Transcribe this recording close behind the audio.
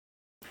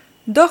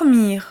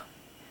Dormir.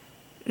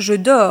 Je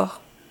dors,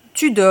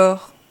 tu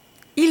dors,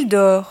 il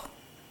dort,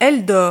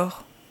 elle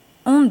dort,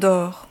 on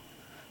dort.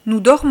 Nous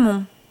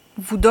dormons,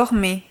 vous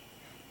dormez,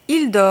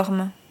 ils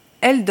dorment,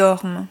 elles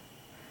dorment.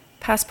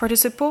 Past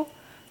participle,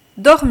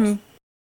 dormi.